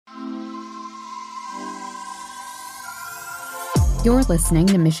You're listening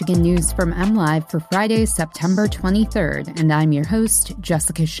to Michigan News from MLive for Friday, September 23rd, and I'm your host,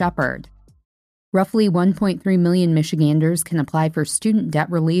 Jessica Shepard. Roughly 1.3 million Michiganders can apply for student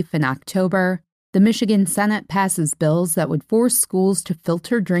debt relief in October. The Michigan Senate passes bills that would force schools to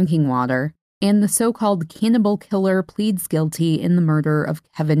filter drinking water, and the so-called cannibal killer pleads guilty in the murder of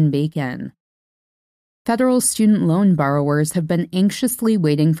Kevin Bacon. Federal student loan borrowers have been anxiously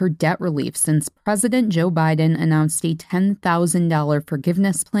waiting for debt relief since President Joe Biden announced a $10,000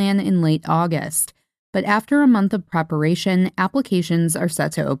 forgiveness plan in late August. But after a month of preparation, applications are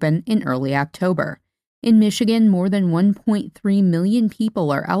set to open in early October. In Michigan, more than 1.3 million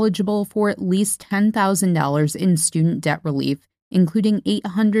people are eligible for at least $10,000 in student debt relief, including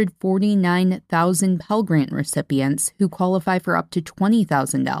 849,000 Pell Grant recipients who qualify for up to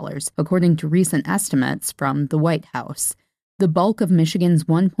 $20,000, according to recent estimates from the White House. The bulk of Michigan's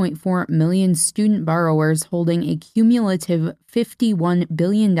 1.4 million student borrowers holding a cumulative $51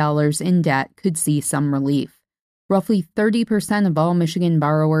 billion in debt could see some relief. Roughly 30% of all Michigan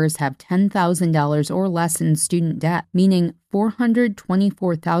borrowers have $10,000 or less in student debt, meaning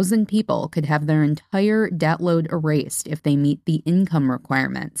 424,000 people could have their entire debt load erased if they meet the income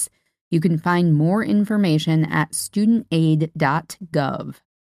requirements. You can find more information at studentaid.gov.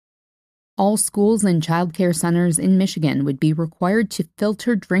 All schools and child care centers in Michigan would be required to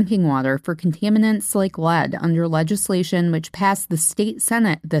filter drinking water for contaminants like lead under legislation which passed the state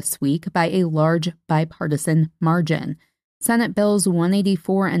Senate this week by a large bipartisan margin. Senate Bills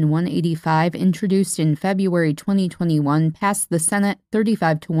 184 and 185, introduced in February 2021, passed the Senate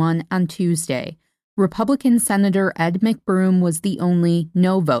 35-1 on Tuesday. Republican Senator Ed McBroom was the only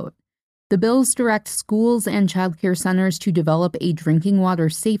no vote. The bills direct schools and child care centers to develop a drinking water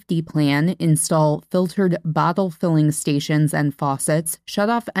safety plan, install filtered bottle filling stations and faucets, shut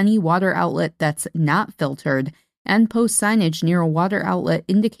off any water outlet that's not filtered, and post signage near a water outlet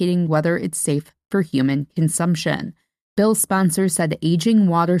indicating whether it's safe for human consumption. Bill sponsors said aging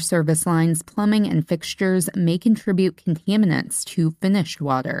water service lines, plumbing, and fixtures may contribute contaminants to finished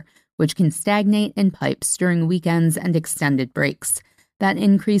water, which can stagnate in pipes during weekends and extended breaks. That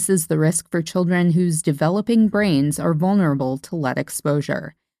increases the risk for children whose developing brains are vulnerable to lead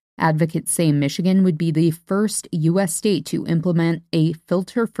exposure. Advocates say Michigan would be the first U.S. state to implement a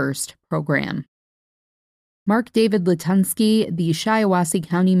filter-first program. Mark David Lutunsky, the Shiawassee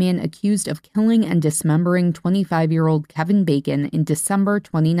County man accused of killing and dismembering 25-year-old Kevin Bacon in December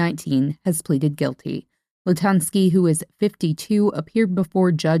 2019, has pleaded guilty. Lutunsky, who is 52, appeared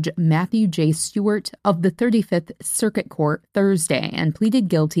before Judge Matthew J. Stewart of the 35th Circuit Court Thursday and pleaded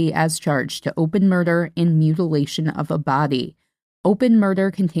guilty as charged to open murder and mutilation of a body. Open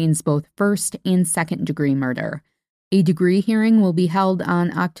murder contains both first and second-degree murder. A degree hearing will be held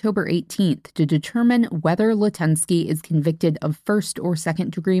on October 18th to determine whether Lutunsky is convicted of first or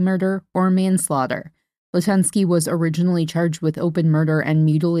second-degree murder or manslaughter. Lutunsky was originally charged with open murder and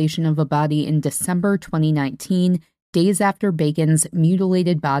mutilation of a body in December 2019, days after Bacon's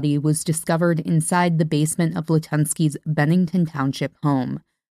mutilated body was discovered inside the basement of Lutunsky's Bennington Township home.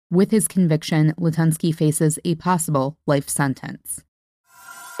 With his conviction, Lutunsky faces a possible life sentence.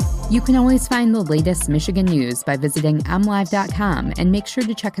 You can always find the latest Michigan news by visiting mlive.com, and make sure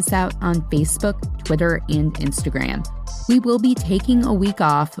to check us out on Facebook, Twitter, and Instagram. We will be taking a week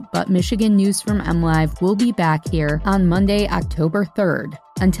off, but Michigan News from MLive will be back here on Monday, October 3rd.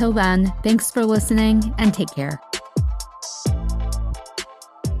 Until then, thanks for listening and take care.